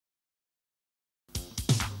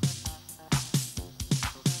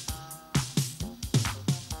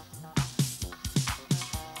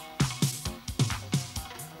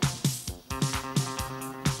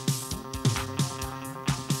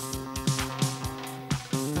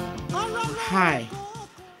Hi,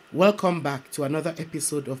 welcome back to another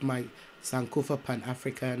episode of my Sankofa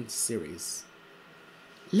Pan-African series.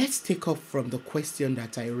 Let's take up from the question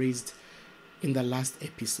that I raised in the last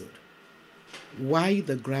episode. Why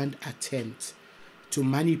the grand attempt to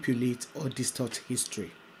manipulate or distort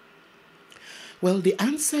history? Well, the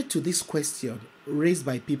answer to this question, raised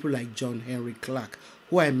by people like John Henry Clark,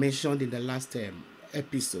 who I mentioned in the last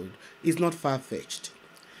episode, is not far-fetched.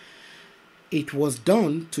 It was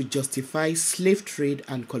done to justify slave trade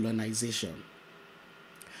and colonization.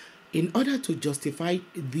 In order to justify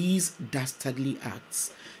these dastardly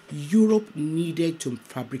acts, Europe needed to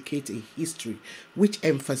fabricate a history which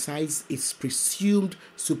emphasized its presumed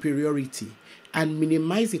superiority and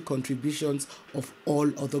minimized the contributions of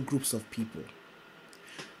all other groups of people.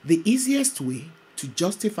 The easiest way to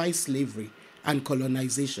justify slavery and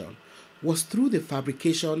colonization was through the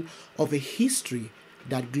fabrication of a history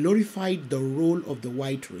that glorified the role of the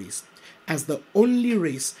white race as the only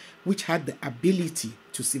race which had the ability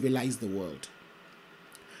to civilize the world.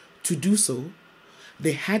 To do so,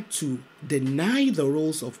 they had to deny the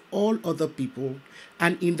roles of all other people,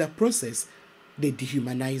 and in the process, they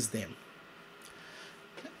dehumanized them.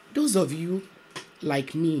 Those of you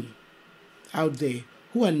like me out there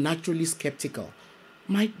who are naturally skeptical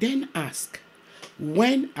might then ask,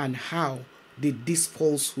 when and how did this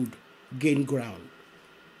falsehood gain ground?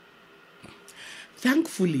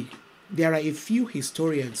 Thankfully, there are a few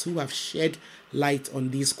historians who have shed light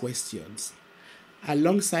on these questions,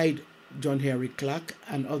 alongside John Henry Clark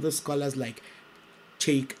and other scholars like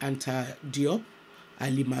Cheikh Anta Diop,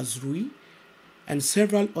 Ali Mazrui, and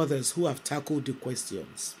several others who have tackled the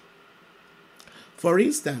questions. For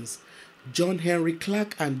instance, John Henry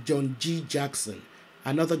Clark and John G. Jackson,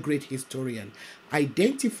 another great historian,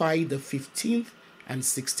 identify the 15th and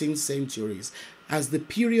 16th centuries as the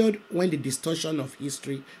period when the distortion of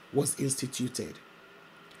history was instituted.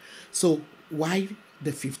 So why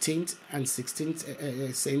the 15th and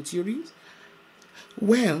 16th centuries?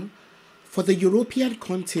 Well, for the European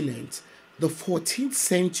continent, the 14th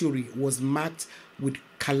century was marked with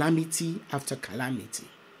calamity after calamity.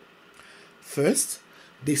 First,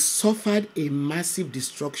 they suffered a massive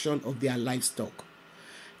destruction of their livestock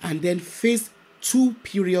and then faced two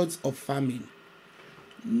periods of famine,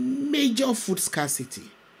 major food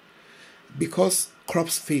scarcity because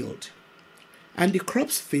crops failed. And the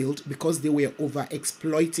crops failed because they were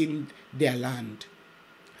over-exploiting their land.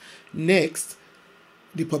 Next,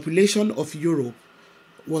 the population of Europe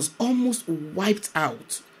was almost wiped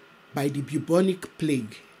out by the bubonic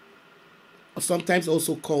plague, or sometimes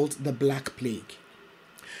also called the Black Plague.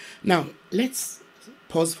 Now, let's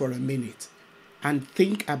pause for a minute and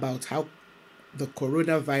think about how the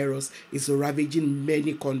coronavirus is ravaging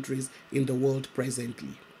many countries in the world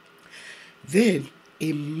presently. Then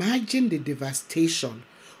imagine the devastation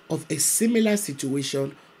of a similar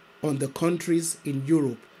situation on the countries in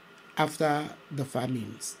Europe after the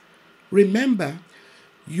famines. Remember,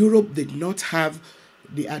 Europe did not have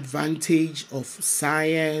the advantage of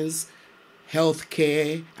science,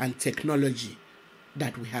 healthcare, and technology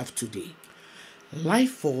that we have today.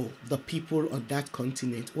 Life for the people on that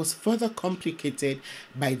continent was further complicated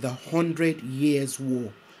by the 100 Years'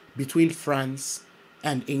 War between France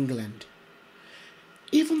and England.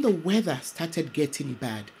 Even the weather started getting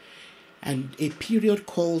bad, and a period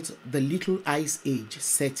called the Little Ice Age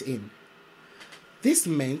set in. This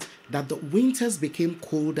meant that the winters became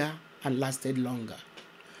colder and lasted longer.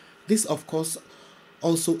 This, of course,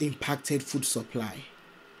 also impacted food supply.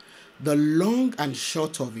 The long and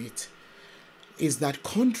short of it is that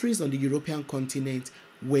countries on the European continent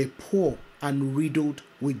were poor and riddled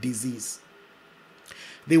with disease.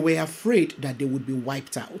 They were afraid that they would be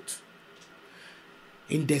wiped out.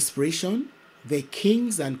 In desperation, the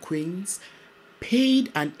kings and queens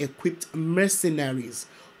paid and equipped mercenaries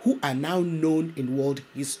who are now known in world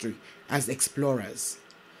history as explorers.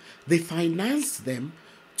 They financed them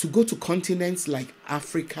to go to continents like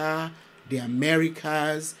Africa, the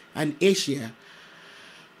Americas, and Asia,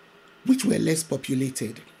 which were less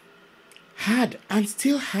populated, had and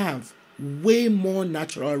still have way more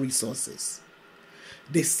natural resources.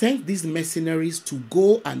 They sent these mercenaries to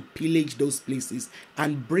go and pillage those places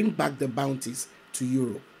and bring back the bounties to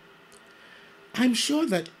Europe. I'm sure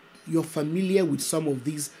that you're familiar with some of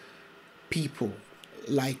these people,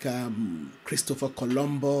 like Christopher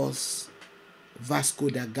Columbus, Vasco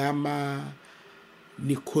da Gama,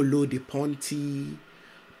 Niccolo de Ponti,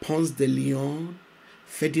 Ponce de Leon,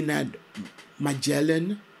 Ferdinand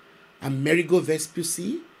Magellan, Amerigo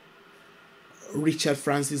Vespucci, Richard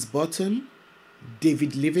Francis Burton,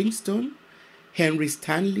 David Livingstone, Henry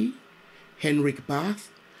Stanley, Henrik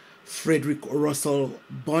Barth, Frederick Russell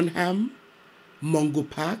Bonham, Mungo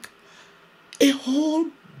Park, a whole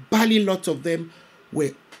bally lot of them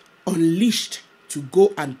were unleashed to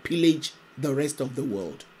go and pillage the rest of the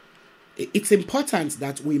world. It's important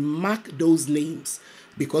that we mark those names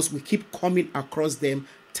because we keep coming across them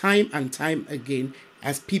time and time again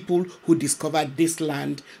as people who discovered this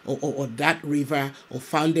land or that river or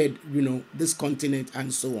founded, this continent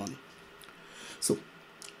and so on. So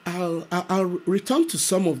I'll return to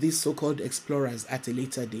some of these so-called explorers at a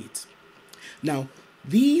later date. Now,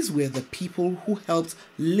 these were the people who helped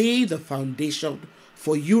lay the foundation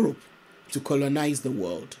for Europe to colonize the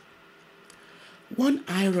world. One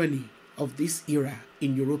irony of this era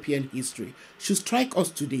in European history should strike us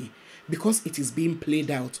today because it is being played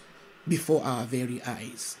out before our very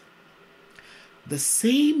eyes. The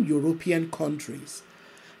same European countries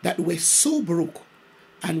that were so broke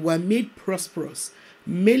and were made prosperous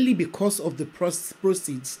mainly because of the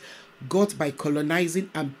proceeds got by colonizing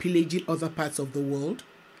and pillaging other parts of the world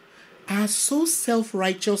are so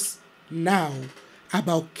self-righteous now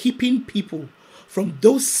about keeping people from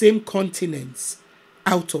those same continents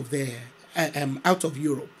out of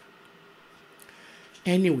Europe.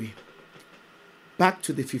 Anyway, back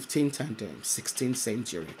to the 15th and 16th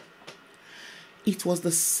century. It was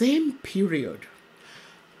the same period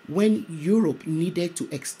when Europe needed to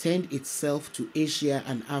extend itself to Asia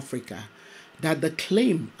and Africa that the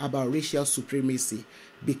claim about racial supremacy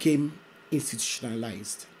became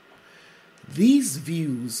institutionalized. These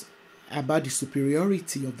views about the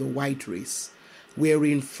superiority of the white race were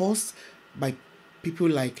reinforced by people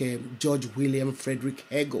like George William Frederick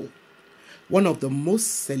Hegel, one of the most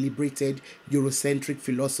celebrated Eurocentric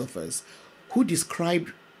philosophers, who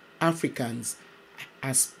described Africans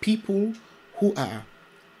as people who are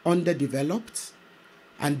underdeveloped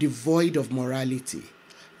and devoid of morality,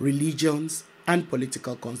 religions, and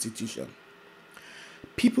political constitution.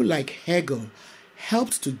 People like Hegel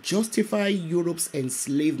helped to justify Europe's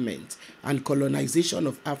enslavement and colonization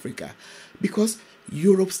of Africa because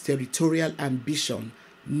Europe's territorial ambition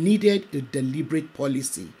needed a deliberate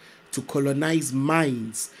policy to colonize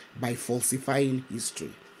minds by falsifying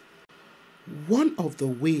history. One of the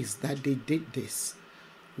ways that they did this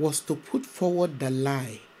was to put forward the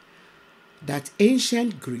lie that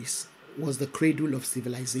ancient Greece was the cradle of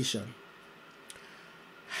civilization.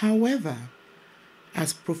 However,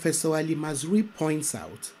 as Professor Ali Mazrui points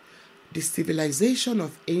out, the civilization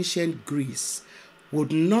of ancient Greece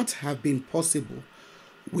would not have been possible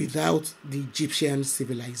without the Egyptian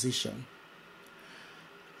civilization.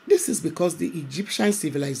 This is because the Egyptian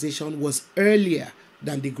civilization was earlier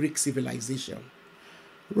than the Greek civilization.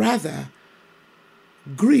 Rather,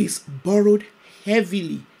 Greece borrowed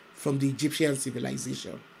heavily from the Egyptian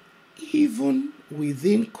civilization. Even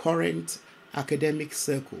within current academic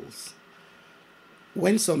circles,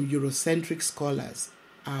 when some Eurocentric scholars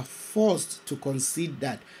are forced to concede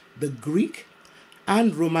that the Greek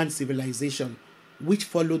and Roman civilization, which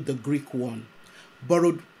followed the Greek one,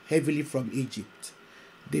 borrowed heavily from Egypt,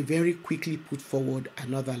 they very quickly put forward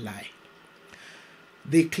another lie.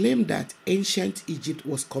 They claim that ancient Egypt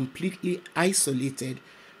was completely isolated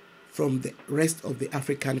from the rest of the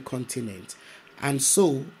African continent, and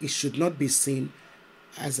so it should not be seen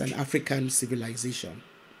as an African civilization.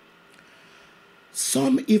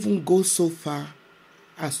 Some even go so far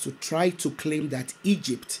as to try to claim that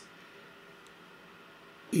Egypt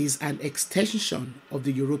is an extension of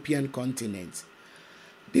the European continent.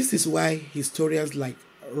 This is why historians like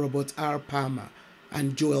Robert R. Palmer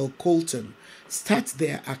and Joel Colton start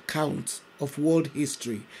their account of world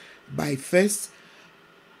history by first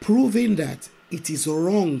proving that it is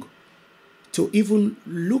wrong to even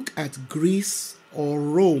look at Greece or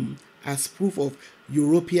Rome as proof of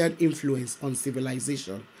European influence on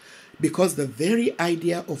civilization, because the very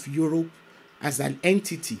idea of Europe as an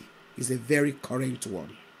entity is a very current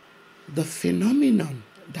one. The phenomenon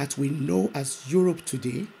that we know as Europe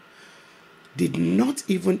today did not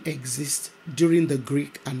even exist during the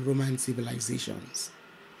Greek and Roman civilizations.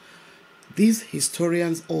 These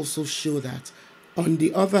historians also show that, on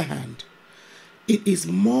the other hand, it is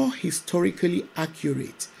more historically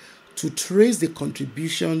accurate to trace the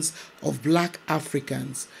contributions of Black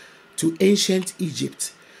Africans to ancient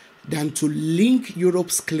Egypt than to link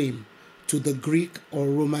Europe's claim to the Greek or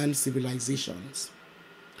Roman civilizations.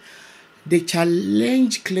 They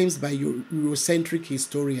challenge claims by Eurocentric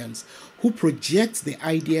historians who project the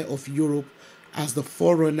idea of Europe as the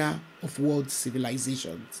forerunner of world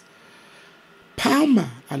civilizations. Palmer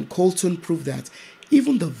and Colton prove that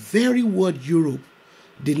even the very word Europe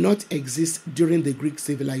did not exist during the Greek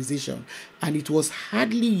civilization, and it was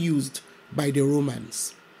hardly used by the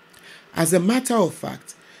Romans. As a matter of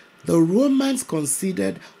fact, the Romans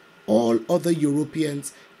considered all other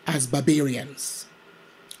Europeans as barbarians.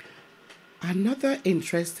 Another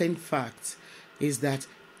interesting fact is that,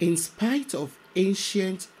 in spite of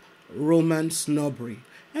ancient Roman snobbery,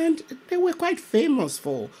 and they were quite famous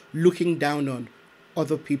for looking down on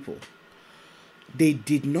other people, they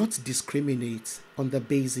did not discriminate on the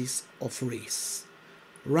basis of race.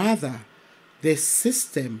 Rather, their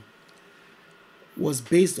system was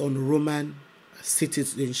based on Roman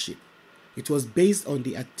citizenship. It was based on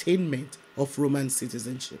the attainment of Roman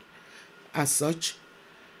citizenship. As such,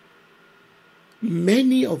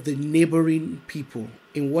 many of the neighboring people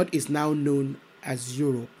in what is now known as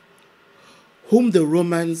Europe, whom the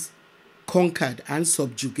Romans conquered and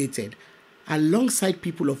subjugated alongside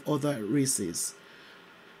people of other races,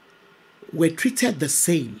 were treated the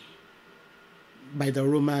same by the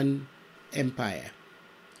Roman Empire.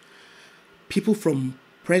 People from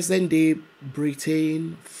present-day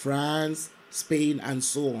Britain, France, Spain, and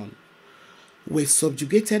so on were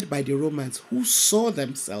subjugated by the Romans, who saw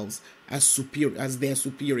themselves as their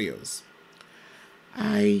superiors.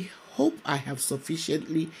 I hope I have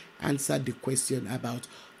sufficiently answered the question about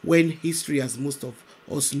when history, as most of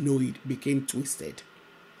us know it, became twisted.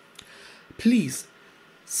 Please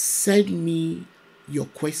send me your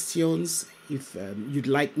questions if you'd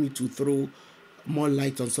like me to throw more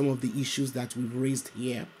light on some of the issues that we've raised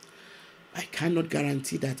here. I cannot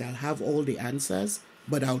guarantee that I'll have all the answers,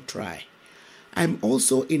 but I'll try. I'm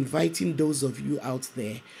also inviting those of you out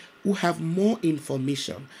there who have more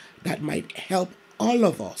information that might help all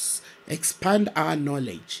of us expand our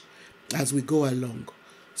knowledge as we go along.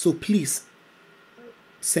 So please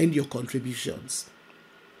send your contributions.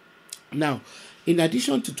 Now, in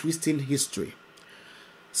addition to twisting history,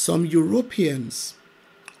 some Europeans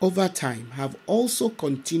over time have also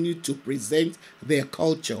continued to present their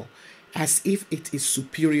culture as if it is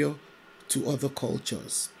superior to other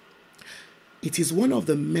cultures. It is one of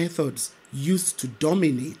the methods used to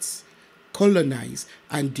dominate, colonize,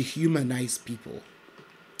 and dehumanize people.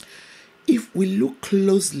 If we look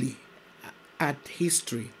closely at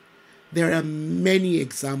history, there are many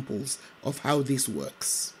examples of how this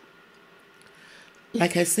works.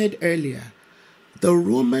 Like I said earlier, the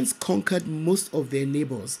Romans conquered most of their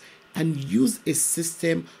neighbors and used a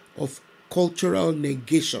system of cultural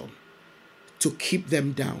negation to keep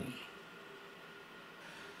them down.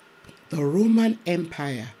 The Roman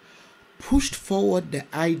Empire pushed forward the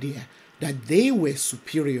idea that they were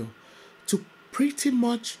superior to pretty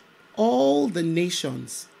much all the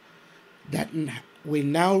nations that we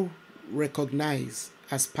now recognize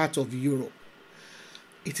as part of Europe.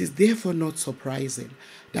 It is therefore not surprising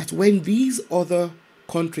that when these other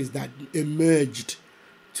countries that emerged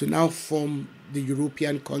to now form the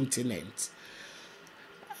European continent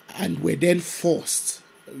and were then forced,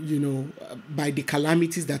 by the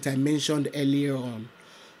calamities that I mentioned earlier on,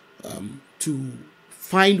 to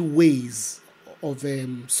find ways of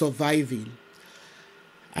surviving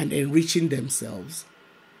and enriching themselves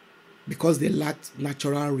because they lacked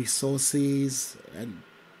natural resources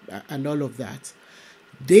and all of that.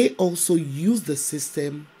 They also used the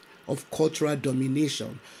system of cultural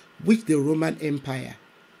domination which the Roman Empire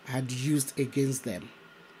had used against them.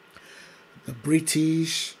 The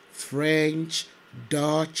British, French,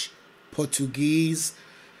 Dutch, Portuguese,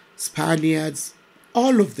 Spaniards,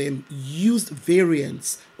 all of them used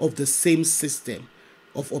variants of the same system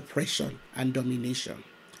of oppression and domination.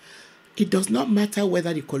 It does not matter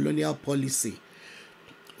whether the colonial policy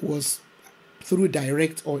was through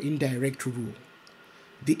direct or indirect rule.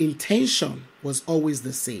 The intention was always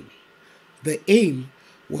the same. The aim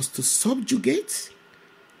was to subjugate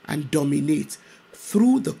and dominate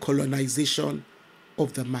through the colonization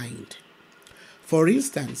of the mind. For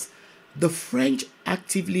instance, the French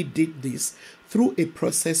actively did this through a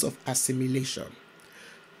process of assimilation.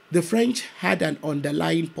 The French had an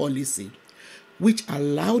underlying policy which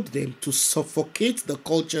allowed them to suffocate the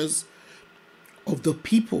cultures of the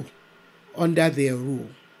people under their rule.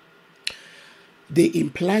 They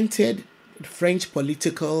implanted French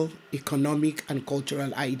political, economic, and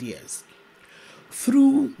cultural ideas.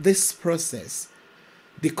 Through this process,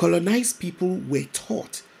 the colonized people were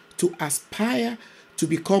taught to aspire to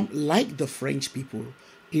become like the French people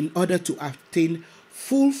in order to obtain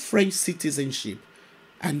full French citizenship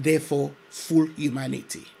and therefore full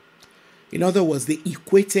humanity. In other words, they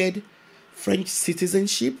equated French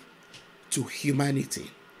citizenship to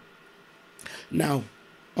humanity. Now,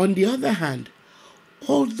 on the other hand,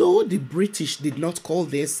 although the British did not call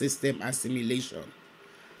their system assimilation,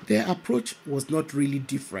 their approach was not really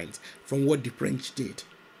different from what the French did.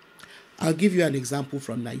 I'll give you an example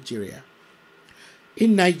from Nigeria.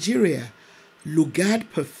 In Nigeria,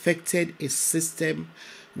 Lugard perfected a system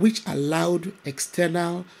which allowed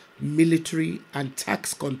external military and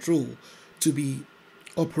tax control to be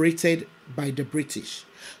operated by the British,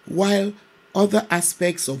 while other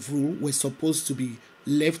aspects of rule were supposed to be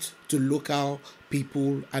left to local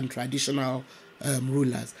people and traditional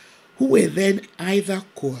rulers, who were then either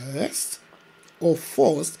coerced or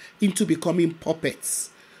forced into becoming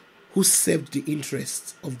puppets who served the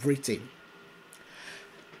interests of Britain.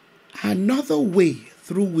 Another way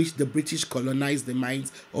through which the British colonized the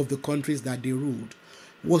minds of the countries that they ruled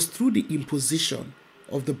was through the imposition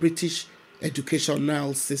of the British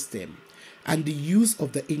educational system and the use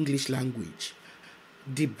of the English language.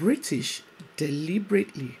 The British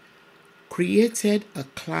deliberately created a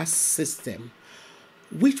class system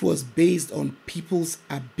which was based on people's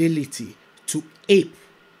ability to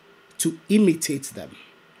imitate them.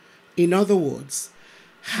 In other words,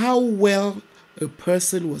 how well a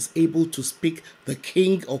person was able to speak the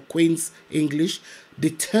king or queen's English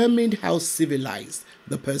determined how civilized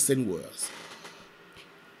the person was.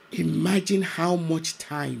 Imagine how much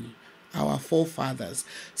time our forefathers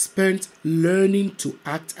spent learning to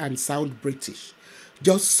act and sound British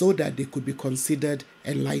just so that they could be considered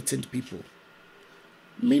enlightened people.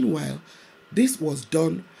 Meanwhile, this was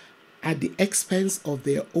done at the expense of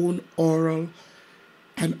their own oral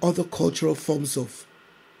and other cultural forms of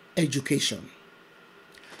education.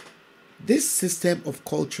 This system of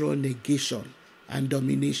cultural negation and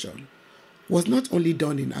domination was not only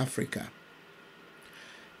done in Africa.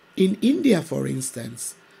 In India, for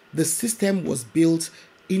instance, the system was built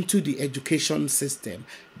into the education system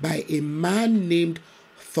by a man named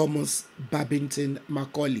Thomas Babington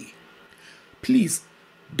Macaulay. Please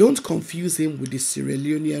don't confuse him with the Sierra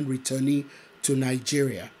Leonean returnee to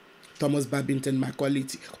Nigeria, Thomas Babington Macaulay,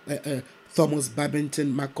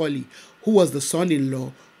 who was the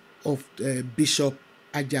son-in-law of Bishop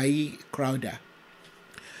Ajayi Crowther.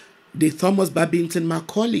 The Thomas Babington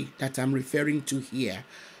Macaulay that I'm referring to here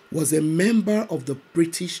was a member of the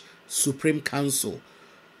British Supreme Council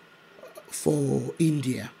for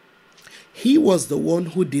India. He was the one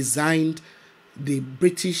who designed the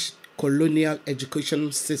British colonial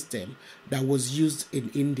education system that was used in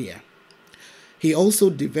India. He also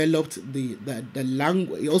developed the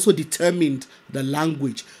language. He also determined the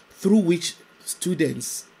language through which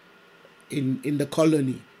students in the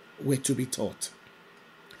colony were to be taught.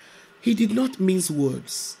 He did not mince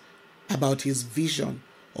words about his vision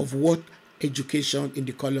of what education in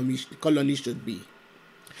the colony should be.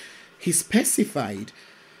 He specified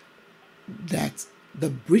that the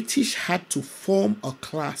British had to form a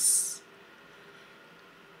class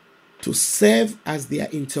to serve as their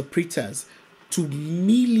interpreters to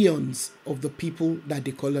millions of the people that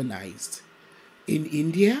they colonized. In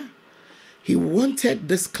India, he wanted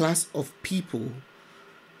this class of people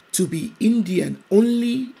to be Indian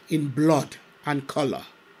only in blood and color,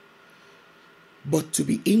 but to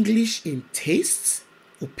be English in taste,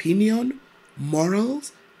 opinion,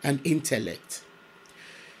 morals, and intellect.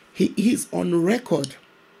 He is on record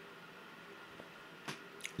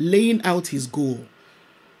laying out his goal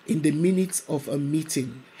in the minutes of a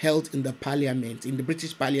meeting held in the Parliament, in the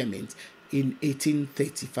British Parliament in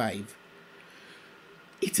 1835.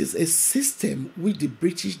 It is a system which the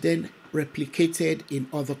British then replicated in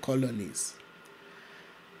other colonies.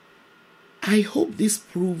 I hope this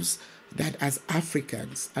proves that as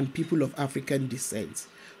Africans and people of African descent,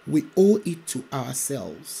 we owe it to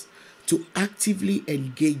ourselves to actively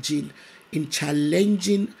engaging in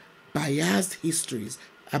challenging biased histories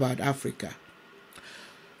about Africa.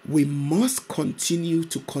 We must continue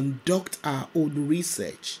to conduct our own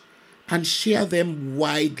research and share them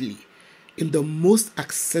widely in the most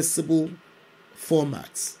accessible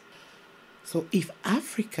formats. So if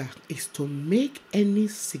Africa is to make any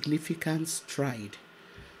significant stride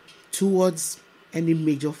towards any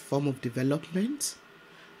major form of development,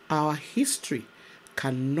 our history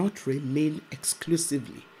cannot remain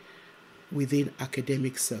exclusively within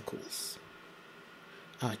academic circles.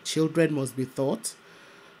 Our children must be taught,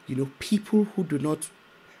 people who do not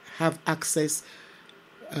have access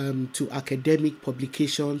to academic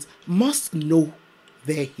publications must know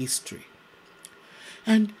their history.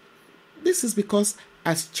 And this is because,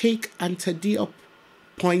 as Cheikh Anta Diop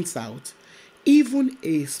points out, even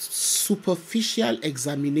a superficial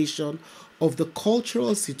examination of the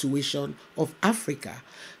cultural situation of Africa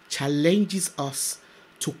challenges us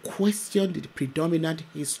to question the predominant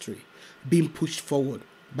history being pushed forward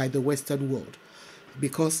by the Western world.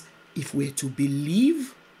 Because if we're to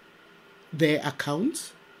believe their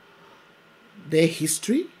account, their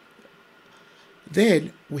history,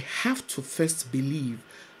 then we have to first believe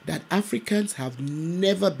that Africans have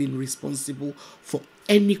never been responsible for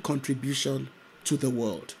any contribution to the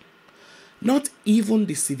world. Not even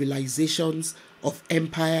the civilizations of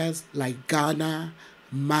empires like Ghana,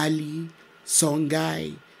 Mali,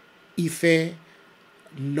 Songhai, Ife,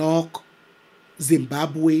 Nok,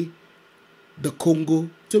 Zimbabwe, the Congo,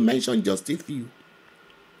 to mention just a few.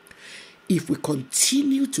 If we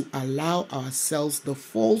continue to allow ourselves the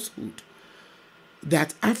falsehood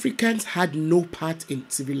that Africans had no part in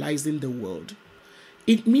civilizing the world,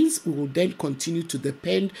 it means we will then continue to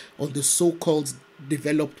depend on the so-called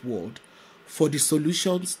developed world for the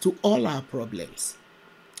solutions to all our problems.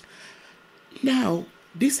 Now,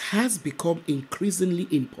 this has become increasingly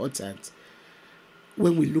important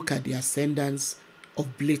when we look at the ascendance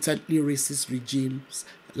of blatantly racist regimes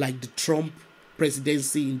like the Trump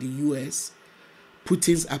presidency in the US,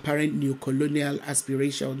 Putin's apparent neo-colonial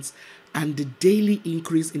aspirations, and the daily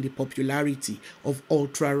increase in the popularity of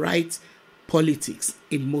ultra-right politics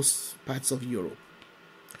in most parts of Europe.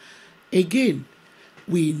 Again,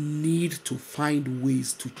 we need to find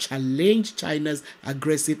ways to challenge China's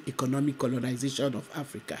aggressive economic colonization of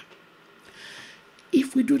Africa.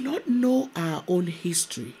 If we do not know our own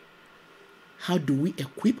history, how do we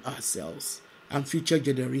equip ourselves and future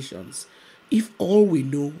generations if all we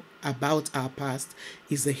know about our past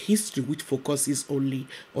is a history which focuses only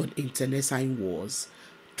on internecine wars,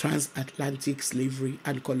 transatlantic slavery,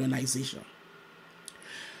 and colonization?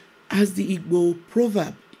 As the Igbo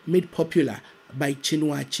proverb made popular by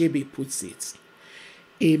Chinua Achebe puts it,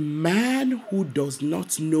 a man who does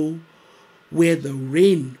not know where the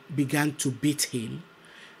rain began to beat him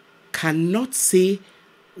cannot say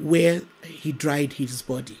where he dried his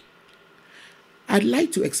body. I'd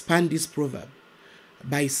like to expand this proverb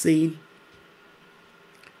by saying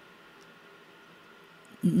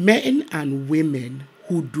men and women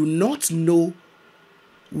who do not know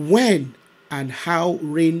when and how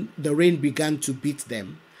the rain began to beat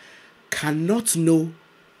them cannot know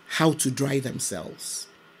how to dry themselves.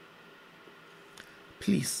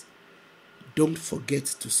 Please don't forget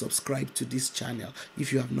to subscribe to this channel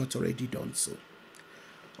if you have not already done so.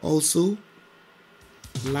 Also,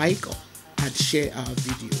 like and share our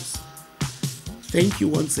videos. Thank you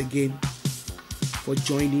once again for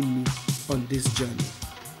joining me on this journey.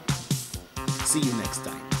 See you next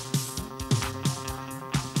time.